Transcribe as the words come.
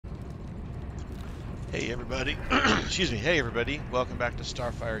Hey everybody, excuse me, hey everybody, welcome back to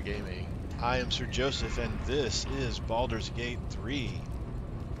Starfyre Gaming. I am Sir Joseph and this is Baldur's Gate 3.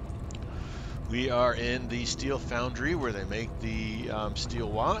 We are in the Steel Foundry where they make the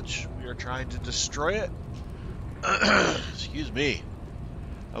Steelwatch. We are trying to destroy it. Excuse me.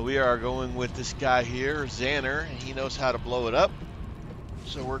 We are going with this guy here, Xanner, and he knows how to blow it up.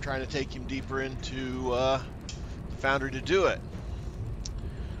 So we're trying to take him deeper into the Foundry to do it.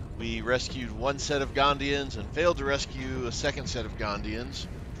 We rescued one set of Gondians and failed to rescue a second set of Gondians.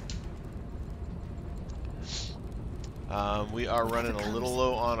 We are running a little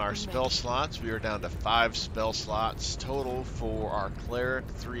low on our spell slots. We are down to 5 spell slots total for our Cleric,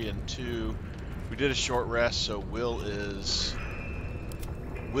 3 and 2. We did a short rest, so Will is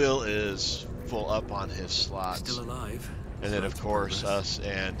full up on his slots. Still alive. And then, of course, us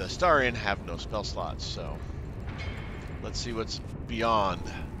and Starian have no spell slots, so let's see what's beyond.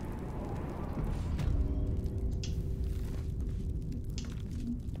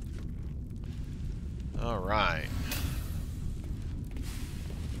 All right.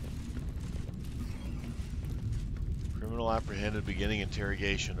 Criminal apprehended, beginning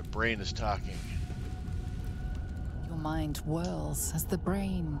interrogation. The brain is talking. Your mind whirls as the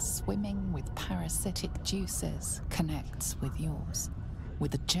brain, swimming with parasitic juices, connects with yours.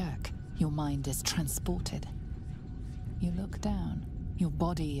 With a jerk, your mind is transported. You look down, your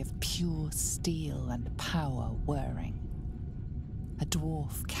body of pure steel and power whirring. A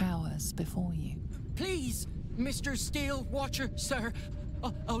dwarf cowers before you. Please, Mr. Steel Watcher, sir.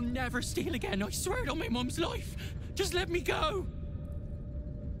 I'll never steal again. I swear it on my mum's life. Just let me go.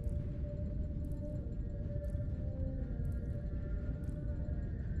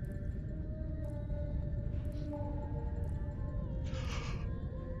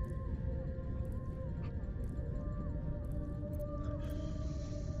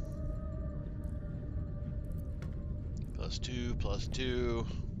 +2.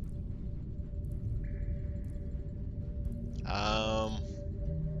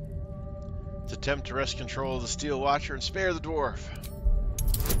 Let's attempt to wrest control of the Steel Watcher and spare the dwarf.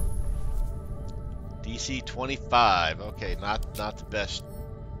 DC 25. Okay, not the best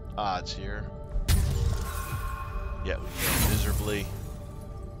odds here. Yeah, we failed miserably.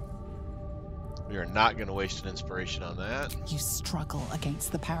 We are not going to waste an inspiration on that. You struggle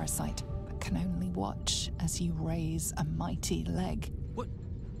against the parasite, but can only watch as you raise a mighty leg. What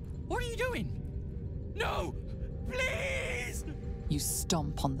are you doing? No! Please! You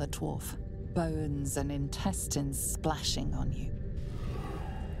stomp on the dwarf, bones and intestines splashing on you.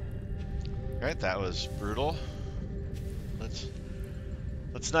 Alright, that was brutal.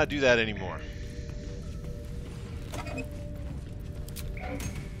 Let's not do that anymore.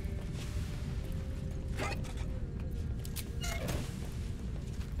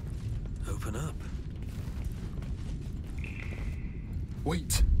 Open up.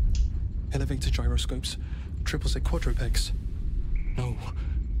 Wait! Elevator gyroscopes, triple set quadrupegs. No,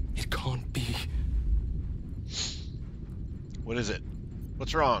 it can't be. What is it?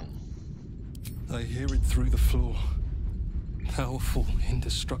 What's wrong? I hear it through the floor. Powerful,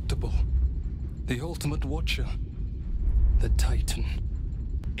 indestructible. The ultimate watcher. The Titan.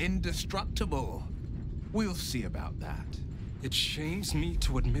 Indestructible. We'll see about that. It shames me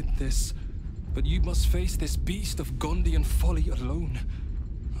to admit this, but you must face this beast of Gondian folly alone.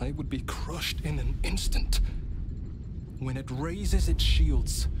 I would be crushed in an instant. When it raises its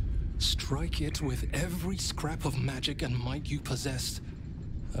shields, strike it with every scrap of magic and might you possess,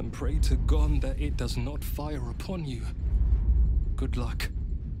 and pray to God that it does not fire upon you. Good luck,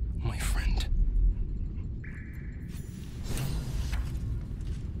 my friend.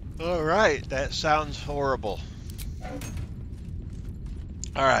 Alright, that sounds horrible.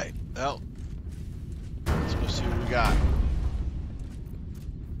 Alright, well, let's go see what we got.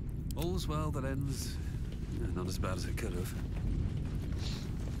 All's well that ends not as bad as it could have.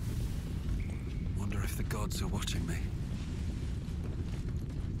 Wonder if the gods are watching me.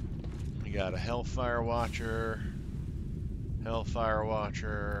 We got a Hellfire Watcher, Hellfire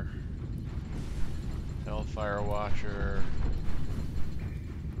Watcher, Hellfire Watcher.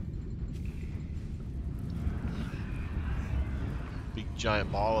 Big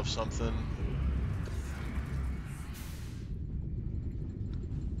giant ball of something.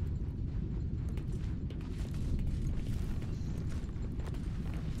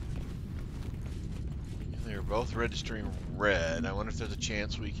 They're both registering red. I wonder if there's a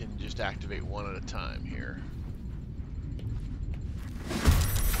chance we can just activate one at a time here.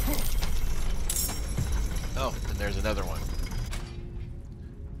 Oh, and there's another one.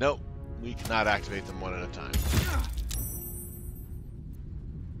 Nope, we cannot activate them one at a time.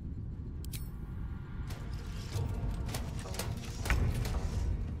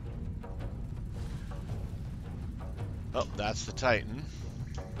 Oh, that's the Titan.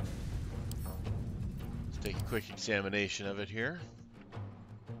 Let's take a quick examination of it here.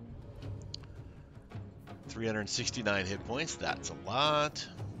 369 hit points, that's a lot.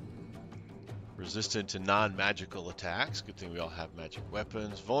 Resistant to non-magical attacks. Good thing we all have magic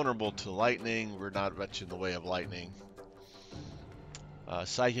weapons. Vulnerable to lightning. We're not much in the way of lightning.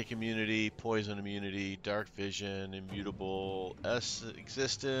 Psychic immunity, poison immunity, dark vision, immutable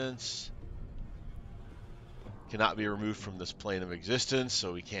existence. Cannot be removed from this plane of existence,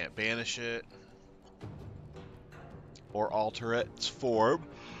 so we can't banish it or alter its form.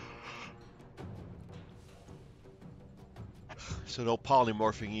 So no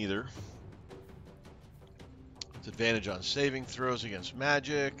polymorphing either. It's advantage on saving throws against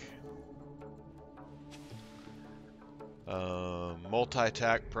magic.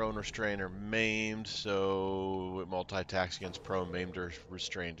 Multi-attack, prone, restrained, or maimed. So it multi-attacks against prone, maimed, or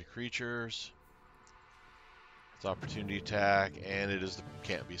restrained creatures. It's opportunity attack, and it is the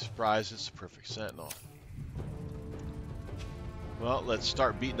can't be surprised. It's the perfect sentinel. Well, let's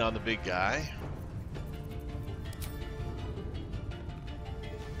start beating on the big guy.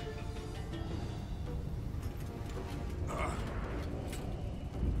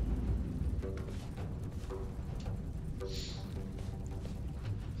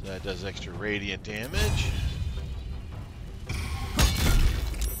 That does extra radiant damage.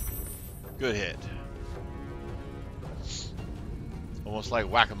 Good hit. Almost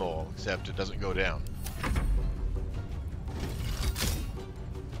like whack-a-mole, except it doesn't go down.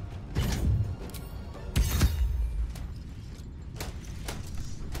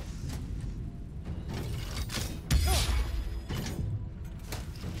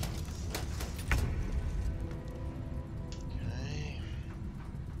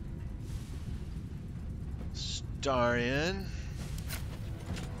 Darian.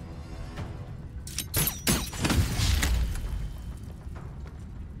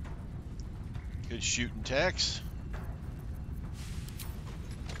 Good shooting Tex.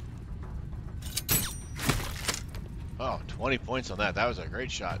 Oh, 20 points on that. That was a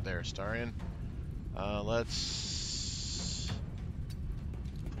great shot there, Starian. Let's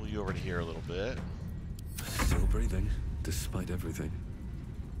pull you over to here a little bit. Still breathing, despite everything.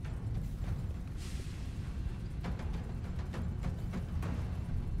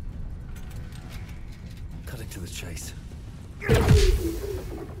 Cutting to the chase.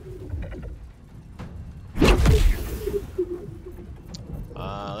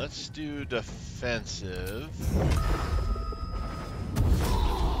 Let's do defensive.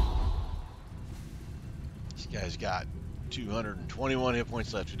 This guy's got 221 hit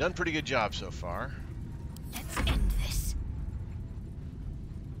points left. We've done a pretty good job so far. Let's end this.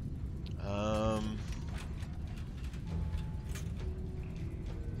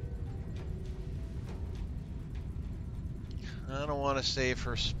 I don't want to save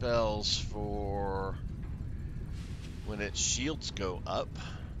her spells for when its shields go up.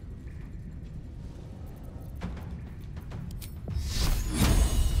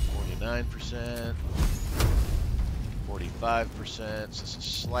 49%, 45%, so this is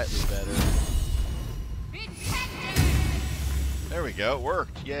slightly better. There we go, it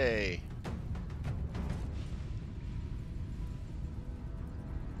worked, yay.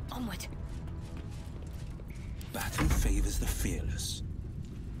 Onward. Battle favors the fearless.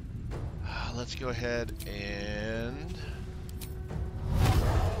 Let's go ahead and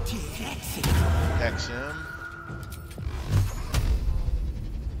hex him.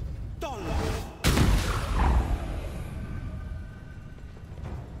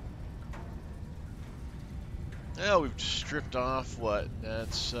 Well, we've stripped off what?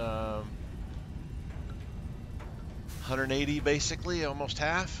 That's 180 basically, almost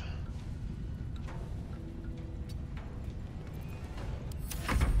half.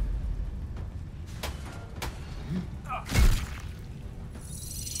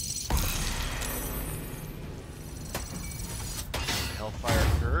 Hellfire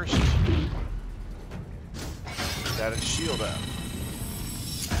cursed. Got its shield up.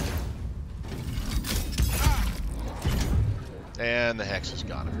 And the hex is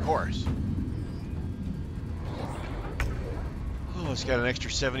gone, of course. Oh, it's got an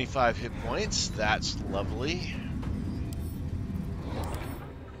extra 75 hit points. That's lovely.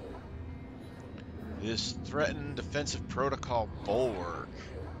 This threatened defensive protocol bulwark.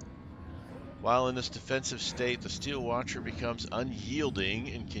 While in this defensive state, the Steel Watcher becomes unyielding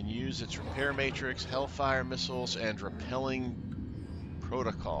and can use its repair matrix, Hellfire missiles, and repelling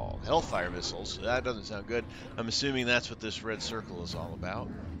protocol. Hellfire missiles, that doesn't sound good. I'm assuming that's what this red circle is all about.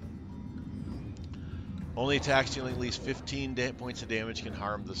 Only attacks dealing at least 15 points of damage can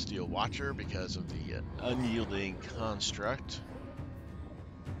harm the Steel Watcher because of the unyielding construct.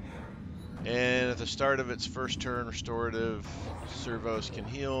 And at the start of its first turn, restorative servos can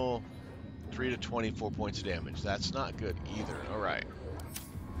heal 3 to 24 points of damage. That's not good either. All right.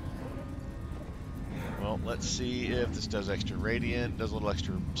 Well, let's see if this does extra radiant. Does a little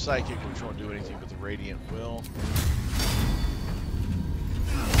extra psychic, which won't do anything, but the radiant will.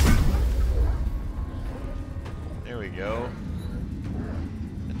 There we go.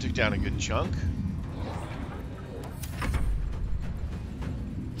 It took down a good chunk.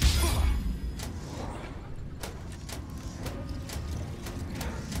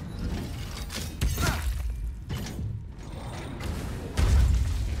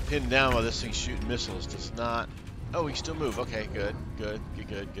 Pinned down while this thing's shooting missiles does not. Oh, he can still move. Okay, good.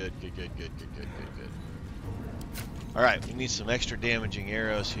 All right, we need some extra damaging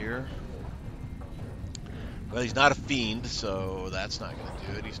arrows here. Well, he's not a fiend, so that's not going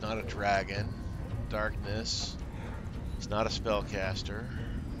to do it. He's not a dragon. Darkness. He's not a spellcaster.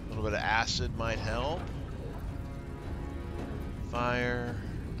 A little bit of acid might help. Fire,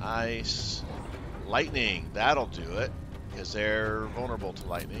 ice, lightning. That'll do it, because they're vulnerable to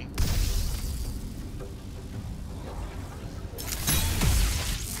lightning.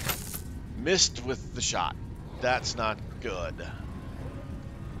 Missed with the shot. That's not good.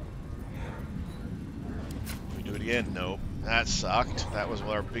 Do it again? Nope. That sucked. That was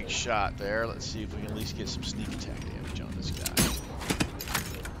our big shot there. Let's see if we can at least get some sneak attack damage on this guy.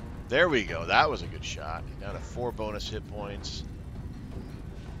 There we go. That was a good shot. Down to 4 bonus hit points.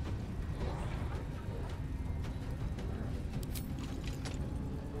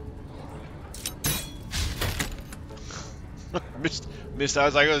 Missed. I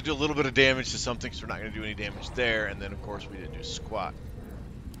was like, I was going to do a little bit of damage to something, so we're not going to do any damage there. And then, of course, we didn't do squat.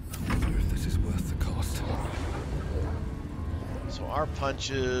 I wonder if this is worth the cost. So our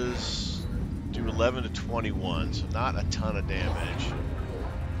punches do 11 to 21, so not a ton of damage.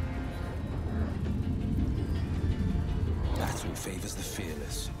 Battle favors the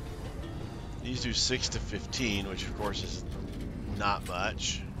fearless. These do 6 to 15, which of course is not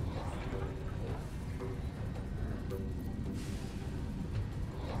much.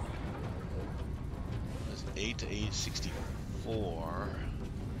 That's 8 to 8, 64.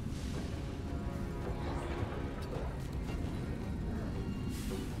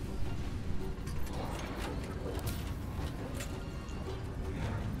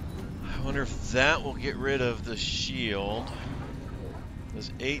 I wonder if that will get rid of the shield. There's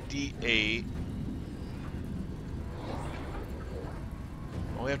 8d8.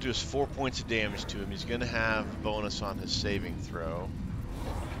 All we have to do is 4 points of damage to him. He's going to have bonus on his saving throw.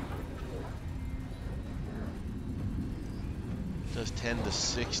 Does 10 to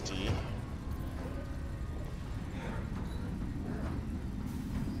 60.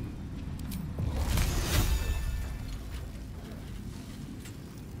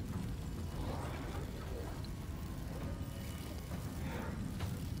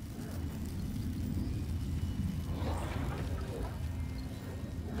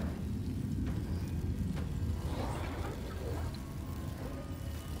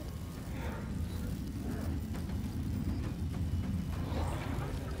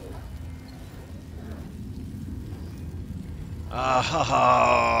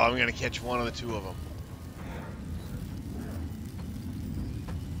 Oh, I'm going to catch one of the two of them.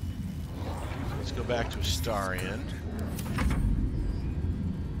 Let's go back to Astarion.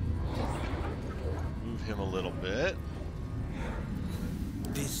 Move him a little bit.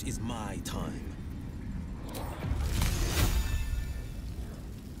 This is my time.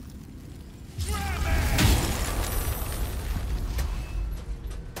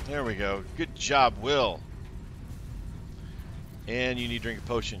 There we go. Good job, Will. And you need to drink a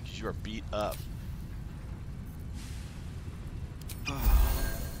potion because you are beat up. I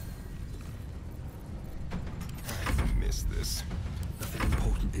miss this. Nothing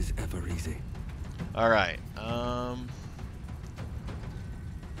important is ever easy. All right.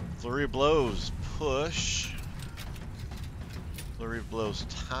 Flurry of Blows, push. Flurry of Blows,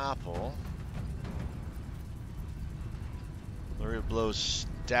 topple. Flurry of Blows,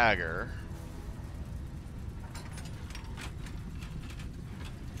 stagger.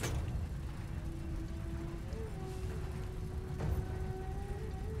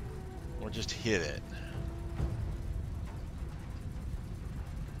 Or just hit it.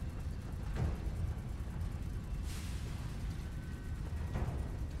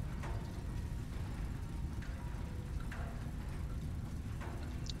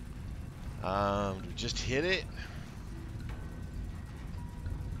 Do we just hit it?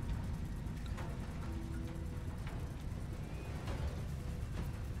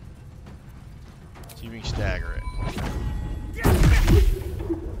 Seeming stagger it.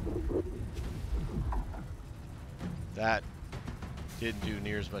 That didn't do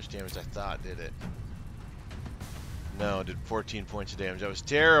near as much damage as I thought, did it? No, it did 14 points of damage. That was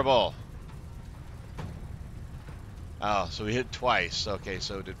terrible. Oh, so we hit twice. Okay,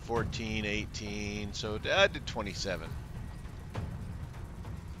 so it did 14, 18, so it did 27.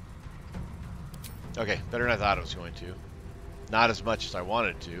 Okay, better than I thought it was going to. Not as much as I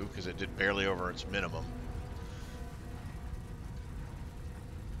wanted to, because it did barely over its minimum.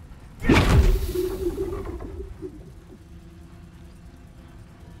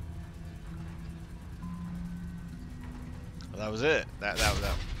 Well, that was it. That.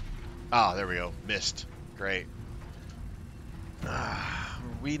 Ah, there we go. Missed. Great. We're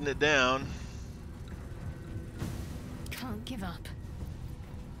weeding it down. Can't give up.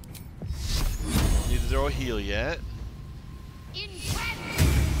 Need to throw a heal yet.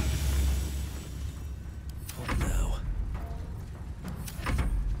 What now?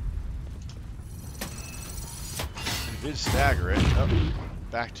 We did stagger it. Oh,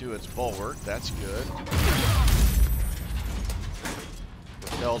 back to its bulwark. That's good.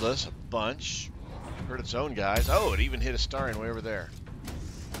 Repelled us a bunch. Hurt its own guys. Oh, it even hit a Starian way over there.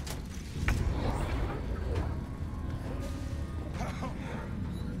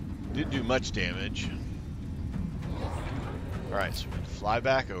 Didn't do much damage. Alright, so we can fly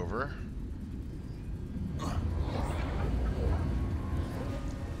back over. Come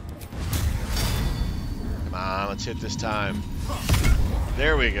on, let's hit this time.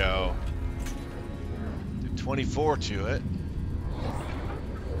 There we go. Did 24 to it.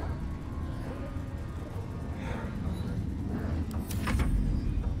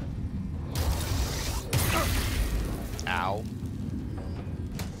 Ow.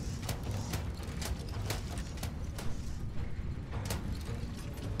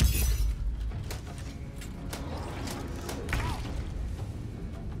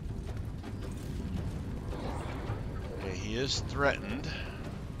 Okay, he is threatened.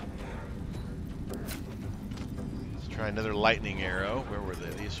 Let's try another lightning arrow. Where were they?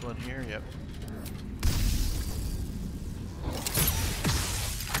 This one here? Yep.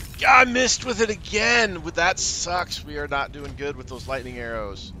 I missed with it again! That sucks. We are not doing good with those lightning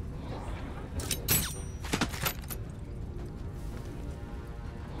arrows.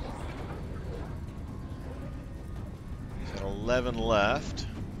 He's got 11 left.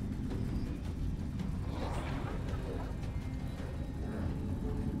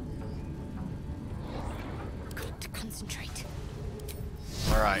 Got to concentrate.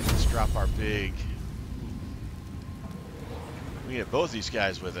 Alright, let's drop our big... We can hit both these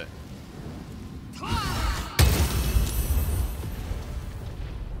guys with it.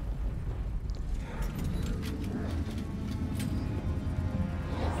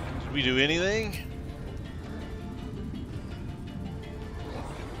 Did we do anything?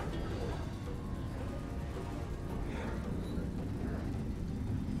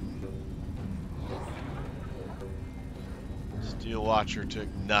 Steelwatcher took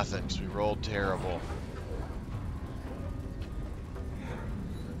nothing because we rolled terrible.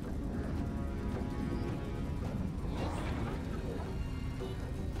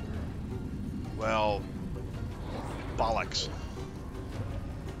 Well, bollocks.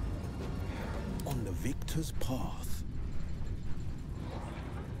 On the victor's path.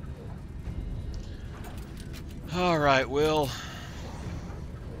 All right, Will.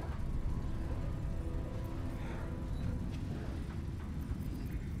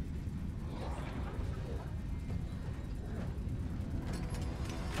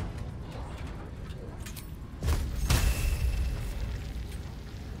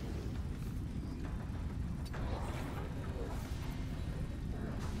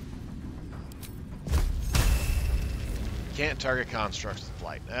 Can't target constructs with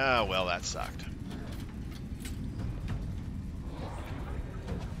flight. Ah, well, that sucked.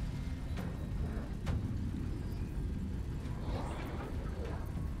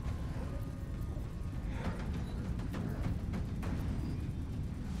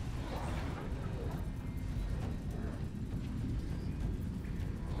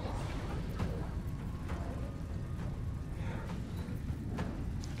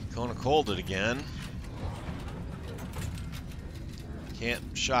 Kona Cold it again. Can't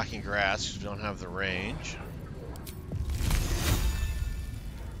shocking grass because we don't have the range.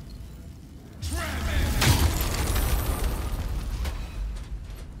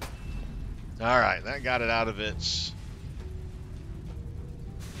 All right, that got it out of its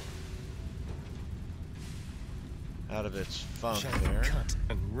funk there. Cut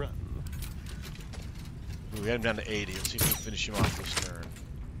and run. Ooh, we got him down to 80. Let's see if we can finish him off this turn.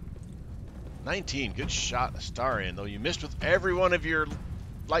 19. Good shot, Astarion, though you missed with every one of your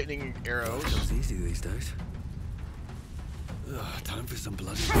lightning arrows. Comes easy these days. Ugh, time for some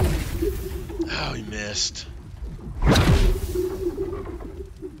blood. Oh, he missed.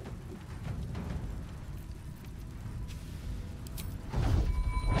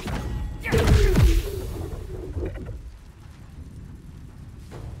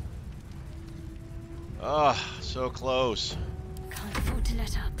 Ah, so close. Can't afford to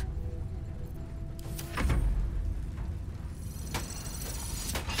let up.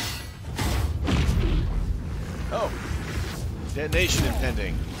 Oh, detonation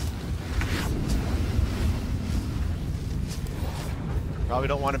impending. Probably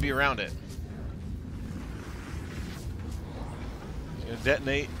don't want to be around it. It's going to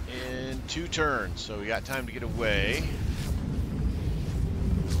detonate in 2 turns, so we got time to get away.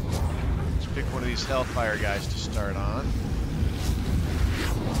 Let's pick one of these Hellfire guys to start on.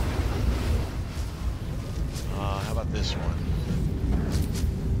 How about this one?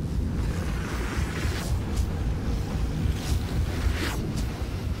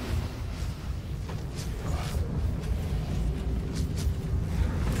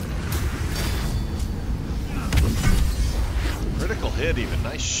 Critical hit even.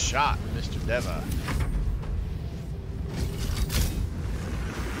 Nice shot, Mr. Deva.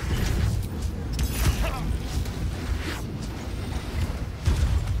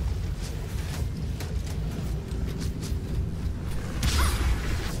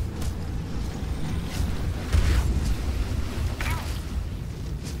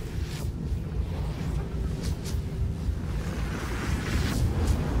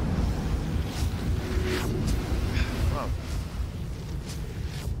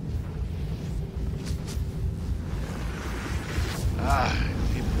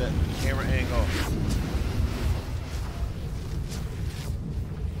 Keep that camera angle.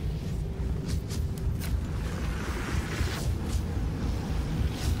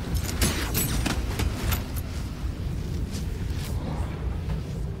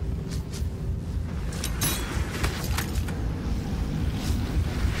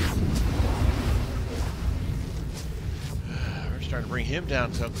 We're starting to bring him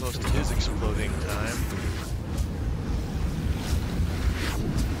down so close to his exploding time.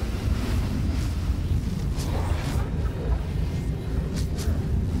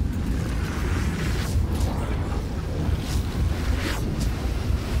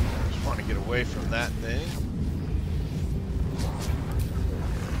 Away from that thing.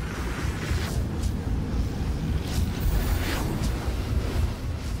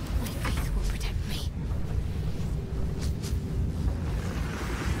 My faith will protect me.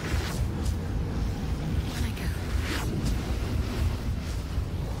 When I go.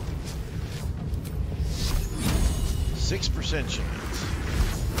 6% chance.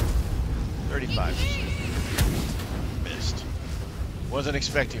 35%. Missed. Wasn't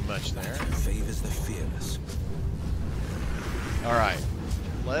expecting much there. Favors the fearless. Alright.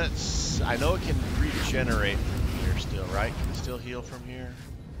 Let's... I know it can regenerate from here still, right? Can it still heal from here?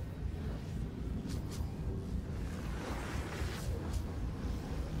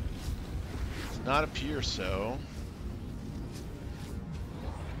 Does not appear so.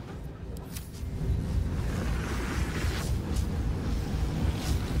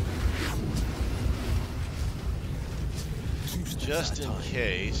 Just in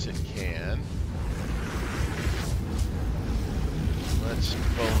case it can. Let's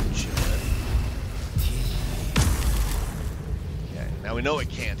bone chill it. Okay, now we know it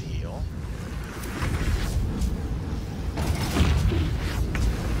can't heal.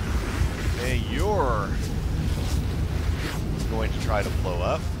 Okay, you're going to try to blow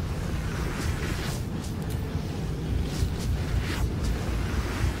up.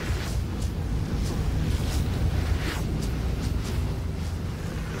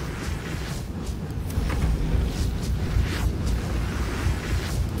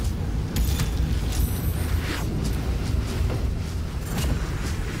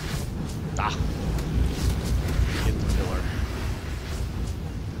 Get the pillar.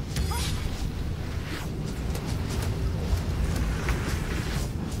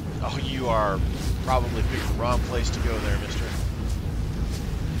 Oh, you are probably picked the wrong place to go there, mister.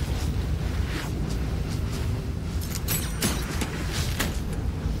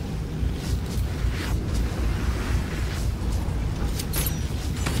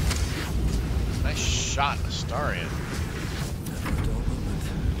 Nice shot, Astarion.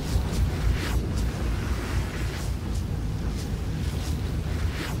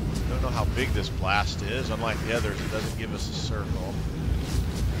 Don't know how big this blast is. Unlike the others, it doesn't give us a circle.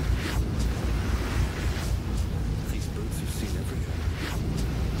 These boots have seen everything.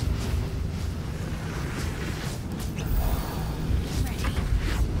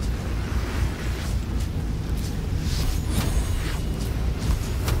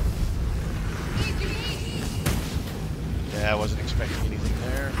 I wasn't expecting anything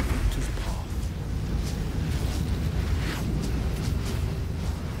there. Victor's path.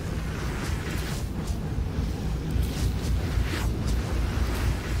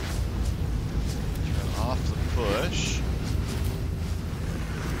 Turn off the push.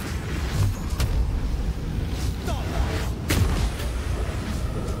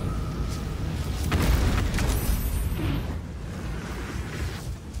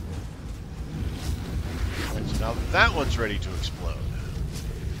 Right, so now that one's ready to explode.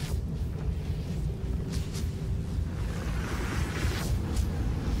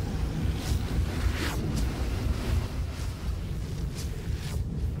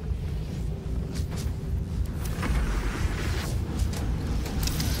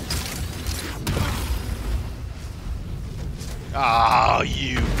 Oh,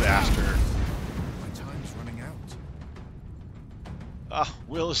 you bastard. My time's running out. Ah,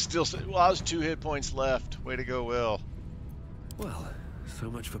 Will is still... Well, I was 2 hit points left. Way to go, Will. Well, so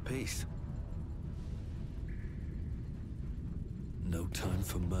much for peace. No time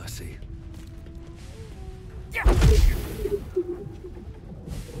for mercy.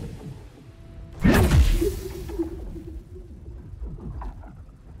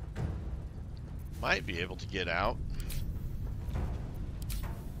 Might be able to get out.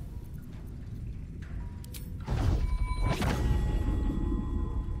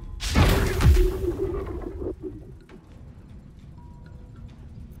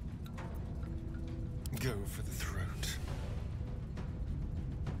 Go for the throat.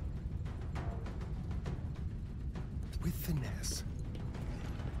 With finesse.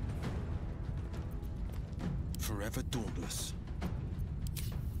 Forever dauntless. All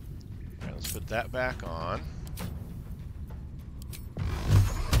right, let's put that back on.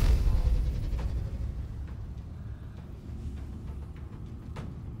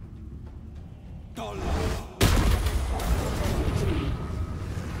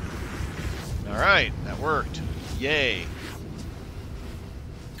 All right, that worked. Yay.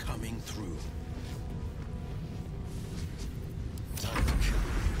 Coming through. Time to kill.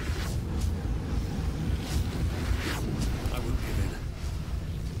 I won't give in.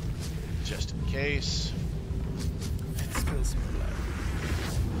 Just in case. Let's spill some blood.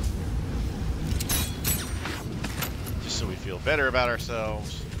 Just so we feel better about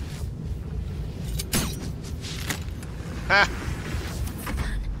ourselves. Ha!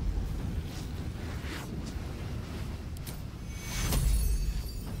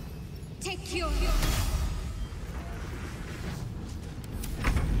 Take your...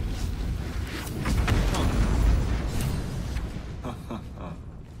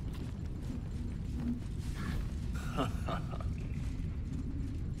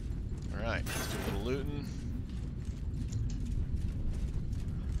 Alright, let's do a little looting.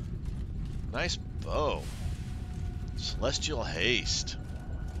 Nice bow. Celestial Haste.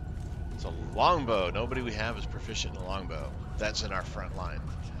 It's a longbow. Nobody we have is proficient in a longbow. That's in our front line.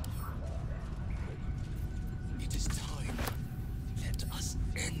 It is time. Let us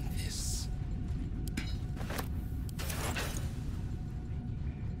end this.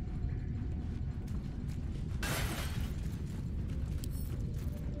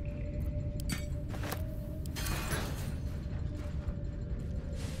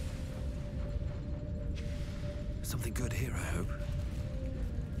 Something good here, I hope.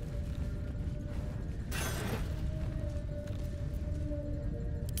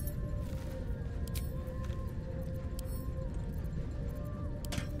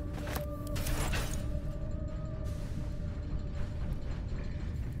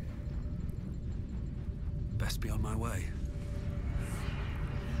 Best be on my way.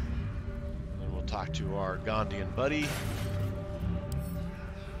 And then we'll talk to our Gondian buddy.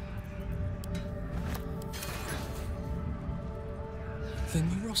 The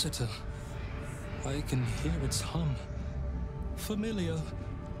Neurosita. I can hear its hum. Familiar,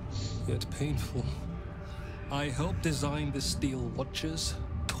 yet painful. I helped design the Steel Watchers,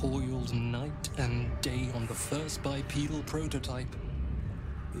 toiled night and day on the first bipedal prototype.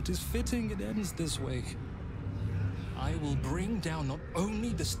 It is fitting it ends this way. I will bring down not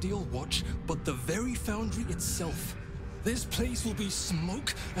only the Steel Watch, but the very Foundry itself. This place will be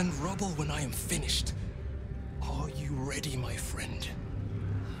smoke and rubble when I am finished. Are you ready, my friend?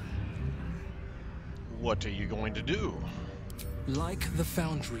 What are you going to do? Like the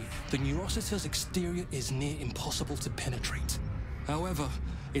Foundry, the Neurosita's exterior is near impossible to penetrate. However,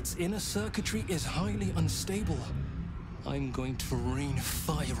 its inner circuitry is highly unstable. I'm going to rain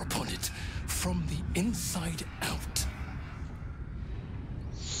fire upon it from the inside out.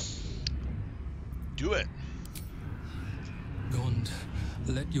 Do it. Gond,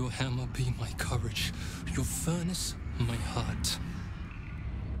 let your hammer be my courage, your furnace my heart.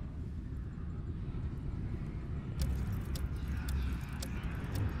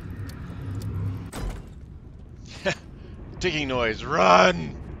 Ticking noise,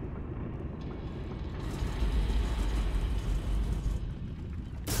 run!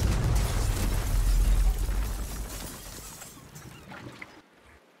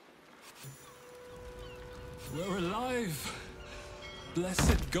 We're alive!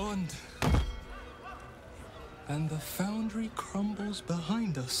 Blessed Gond! And the Foundry crumbles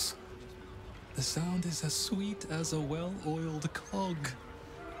behind us. The sound is as sweet as a well-oiled cog.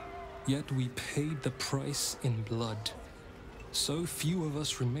 Yet we paid the price in blood. So few of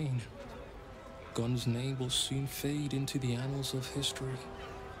us remain. Gond's name will soon fade into the annals of history.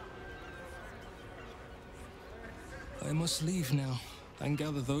 I must leave now, and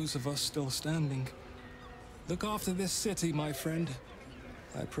gather those of us still standing. Look after this city, my friend.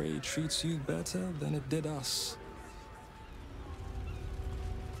 I pray it treats you better than it did us.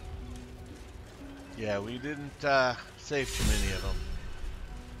 Yeah, we didn't save too many of them.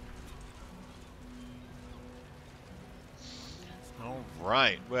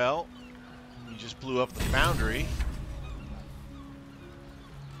 Alright, well, we just blew up the Foundry.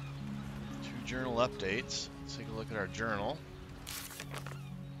 2 journal updates. Let's take a look at our journal.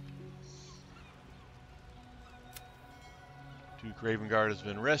 Duke Ravengard has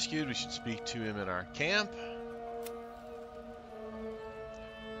been rescued. We should speak to him in our camp.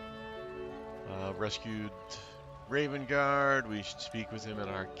 Rescued Ravengard. We should speak with him in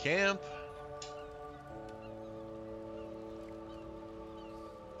our camp.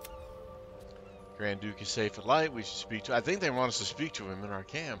 Grand Duke is safe at light. We should speak to... I think they want us to speak to him in our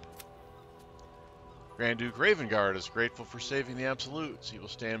camp. Grand Duke Ravengard is grateful for saving the Absolutes. He will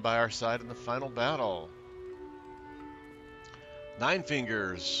stand by our side in the final battle. Nine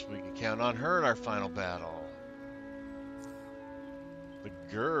Fingers. We can count on her in our final battle. The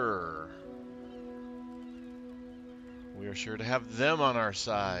Grr. We are sure to have them on our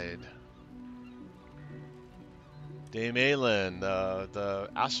side. Dame Aelin, the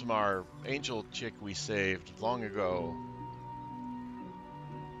Aasimar angel chick we saved long ago.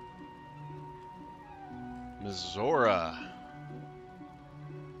 Ms. Zora.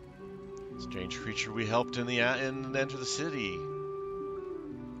 Strange creature we helped in Enter the City.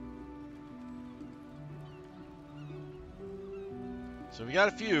 So we got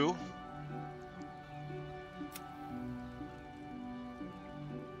a few.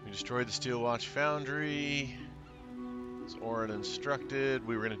 We destroyed the Steelwatch Foundry. As Orin instructed.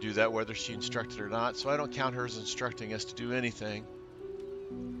 We were going to do that whether she instructed or not, so I don't count her as instructing us to do anything.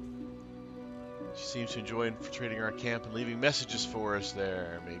 She seems to enjoy infiltrating our camp and leaving messages for us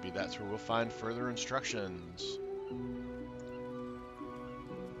there. Maybe that's where we'll find further instructions.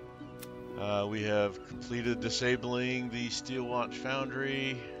 We have completed disabling the Steelwatch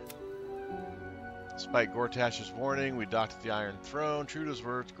Foundry. Despite Gortash's warning, we docked at the Iron Throne. True to his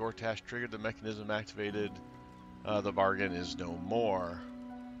words, Gortash triggered the mechanism activated. The bargain is no more.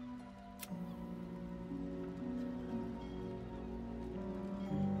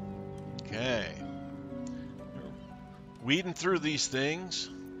 Okay. Weeding through these things.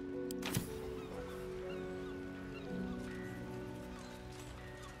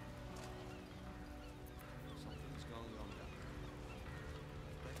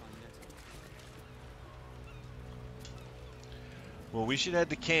 Well, we should head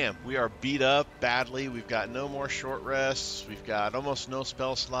to camp. We are beat up badly. We've got no more short rests. We've got almost no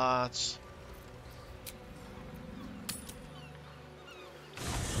spell slots.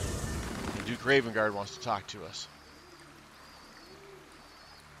 And Duke Ravengard wants to talk to us.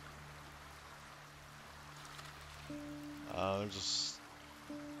 There's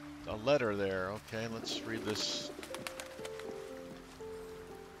a letter there. Okay, let's read this.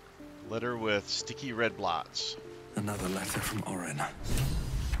 Letter with sticky red blots. Another letter from Orin.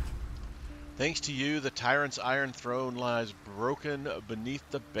 Thanks to you, the tyrant's iron throne lies broken beneath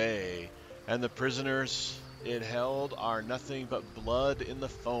the bay, and the prisoners it held are nothing but blood in the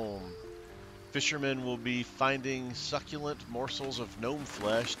foam. Fishermen will be finding succulent morsels of gnome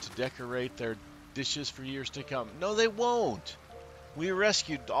flesh to decorate their dishes for years to come. No, they won't. We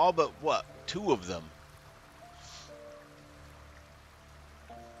rescued all but, what, 2 of them.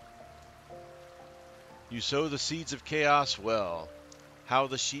 You sow the seeds of chaos well. How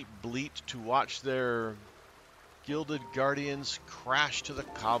the sheep bleat to watch their gilded guardians crash to the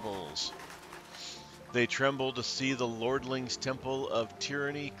cobbles. They tremble to see the lordling's temple of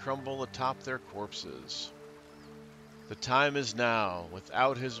tyranny crumble atop their corpses. The time is now.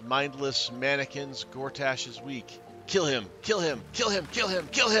 Without his mindless mannequins, Gortash is weak. Kill him! Kill him! Kill him! Kill him!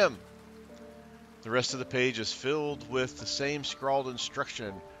 Kill him! The rest of the page is filled with the same scrawled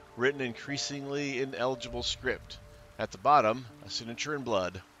instruction, written increasingly ineligible script. At the bottom, a signature in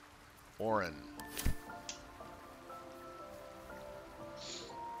blood, Orin.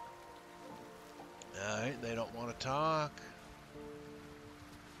 Alright, they don't want to talk.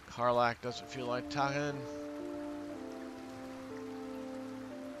 Karlach doesn't feel like talking.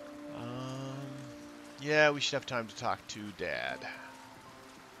 Yeah, we should have time to talk to Dad.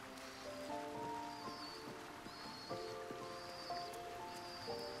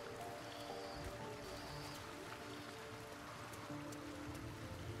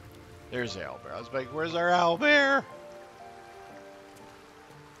 There's Owlbear. I was like, where's our Owlbear?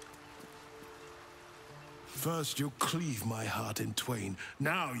 First you cleave my heart in twain,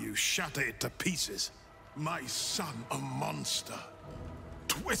 now you shatter it to pieces. My son, a monster.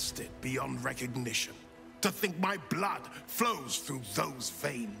 Twisted beyond recognition. To think my blood flows through those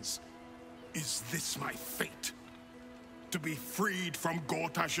veins. Is this my fate? To be freed from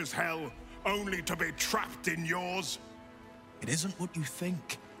Gortash's hell, only to be trapped in yours? It isn't what you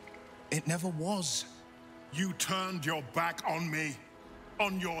think. It never was. You turned your back on me,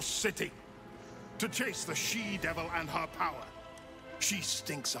 on your city, to chase the she-devil and her power. She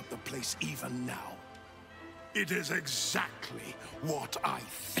stinks up the place even now. It is exactly what I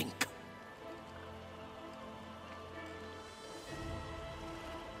think.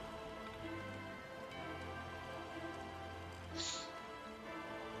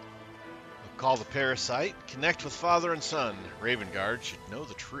 Call the parasite, connect with father and son. Ravengard should know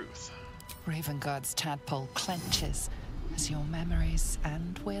the truth. Ravengard's tadpole clenches as your memories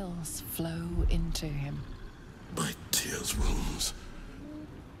and wills flow into him. My tears wounds.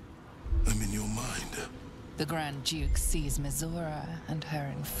 I'm in your mind. The Grand Duke sees Mizora and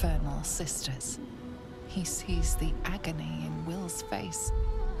her infernal sisters. He sees the agony in Will's face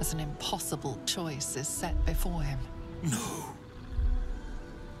as an impossible choice is set before him. No.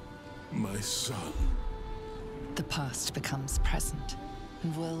 My son. The past becomes present,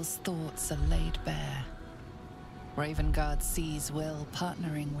 and Will's thoughts are laid bare. Ravengard sees Will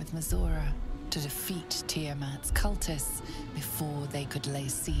partnering with Mizora to defeat Tiamat's cultists before they could lay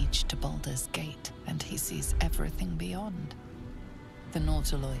siege to Baldur's Gate, and he sees everything beyond. The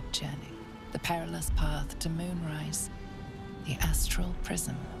Nautiloid journey, the perilous path to Moonrise, the astral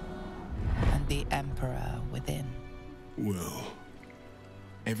prism, and the Emperor within. Well,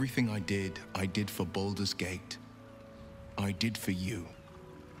 everything I did for Baldur's Gate. I did for you.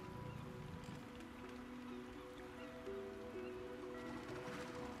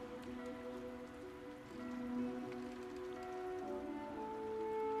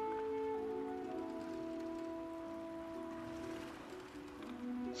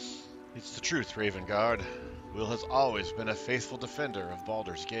 It's the truth, Ravengard. Will has always been a faithful defender of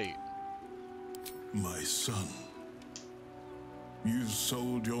Baldur's Gate. My son. You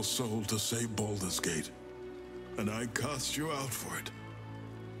sold your soul to save Baldur's Gate, and I cast you out for it.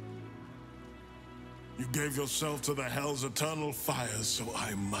 You gave yourself to the Hell's eternal fires so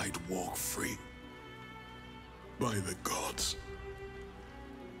I might walk free. By the gods.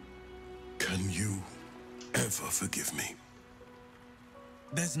 Can you ever forgive me?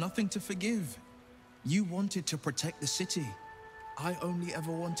 There's nothing to forgive. You wanted to protect the city. I only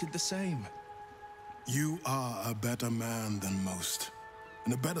ever wanted the same. You are a better man than most,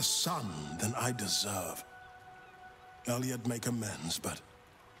 and a better son than I deserve. I'll yet make amends, but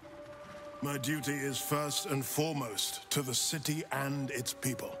my duty is first and foremost to the city and its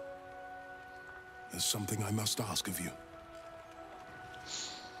people. There's something I must ask of you.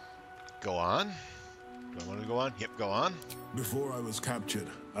 Go on. Do I want to go on? Yep, go on. Before I was captured,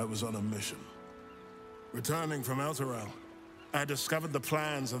 I was on a mission. Returning from Elturel, I discovered the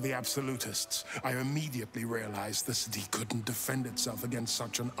plans of the Absolutists. I immediately realized the city couldn't defend itself against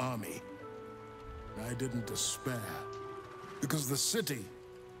such an army. I didn't despair, because the city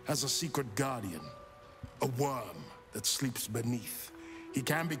has a secret guardian, a worm that sleeps beneath. He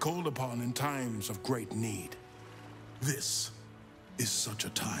can be called upon in times of great need. This is such a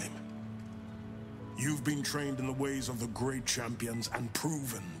time. You've been trained in the ways of the great champions and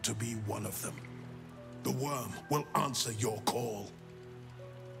proven to be one of them. The worm will answer your call.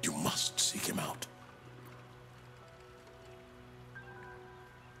 You must seek him out.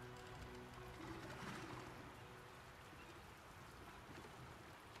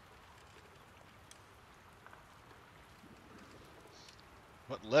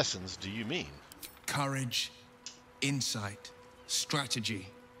 What lessons do you mean? Courage, insight, strategy,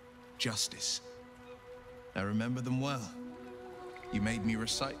 justice. I remember them well. You made me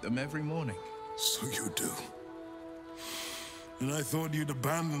recite them every morning. So you do. And I thought you'd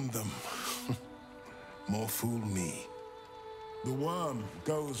abandoned them. more fool me. The worm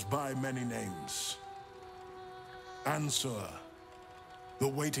goes by many names. Ansur, the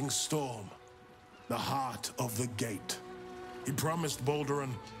waiting storm, the heart of the gate. He promised Baldur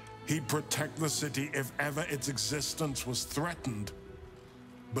he'd protect the city if ever its existence was threatened,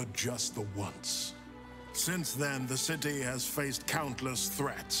 but just the once. Since then, the city has faced countless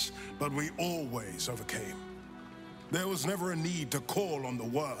threats, but we always overcame. There was never a need to call on the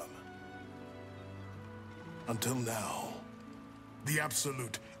worm. Until now. The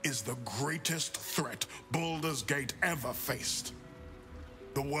Absolute is the greatest threat Baldur's Gate ever faced.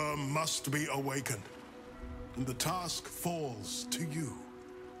 The worm must be awakened, and the task falls to you.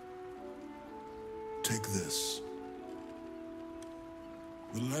 Take this.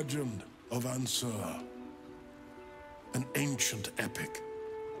 The legend of Ansur. An ancient epic.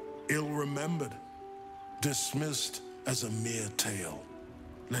 Ill-remembered. Dismissed as a mere tale.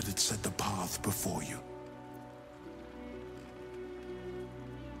 Let it set the path before you.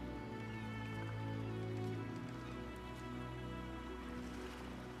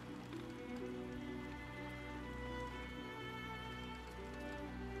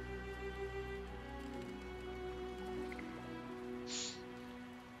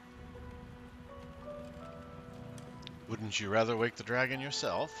 Wouldn't you rather wake the dragon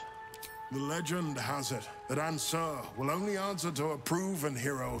yourself? The legend has it that Ansur will only answer to a proven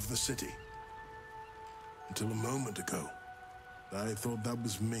hero of the city. Until a moment ago, I thought that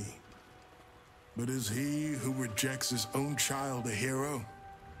was me. But is he who rejects his own child a hero?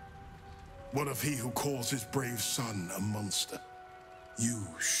 What of he who calls his brave son a monster? You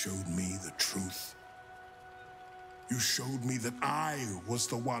showed me the truth. You showed me that I was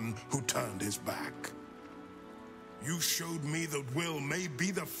the one who turned his back. You showed me that will may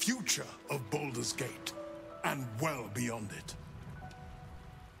be the future of Baldur's Gate, and well beyond it.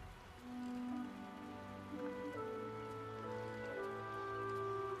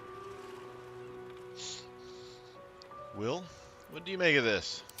 Will, what do you make of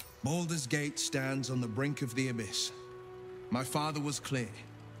this? Baldur's Gate stands on the brink of the abyss. My father was clear.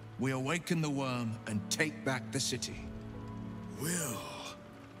 We awaken the worm and take back the city. Will,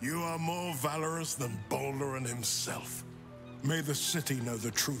 you are more valorous than Baldur himself. May the city know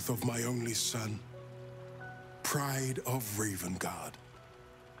the truth of my only son. Pride of Ravengard.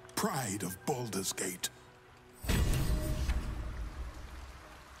 Pride of Baldur's Gate.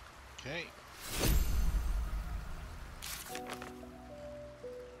 Okay.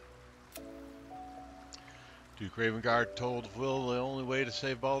 Duke Ravengard told Will the only way to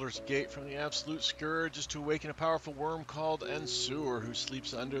save Baldur's Gate from the Absolute Scourge is to awaken a powerful worm called Ansur who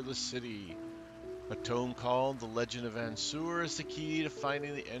sleeps under the city. A tome called The Legend of Ansur is the key to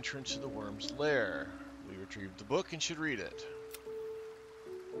finding the entrance to the worm's lair. We retrieved the book and should read it.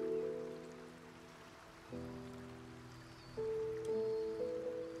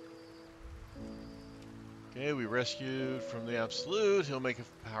 Okay, we rescued from the Absolute. He'll make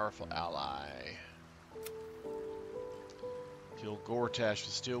a powerful ally. Kill Gortash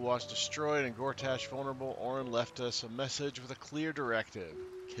with Steelwatch destroyed and Gortash vulnerable. Orin left us a message with a clear directive.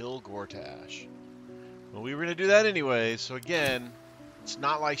 Kill Gortash. Well, we were going to do that anyway, so again, it's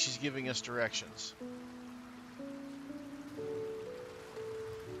not like she's giving us directions.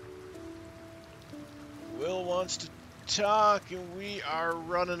 Will wants to talk, and we are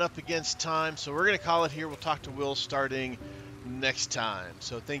running up against time, so we're going to call it here. We'll talk to Will starting next time.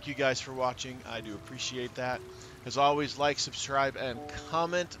 So thank you guys for watching. I do appreciate that. As always, like, subscribe, and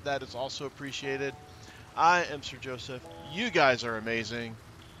comment. That is also appreciated. I am Sir Joseph. You guys are amazing.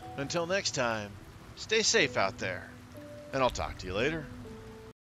 Until next time, stay safe out there, and I'll talk to you later.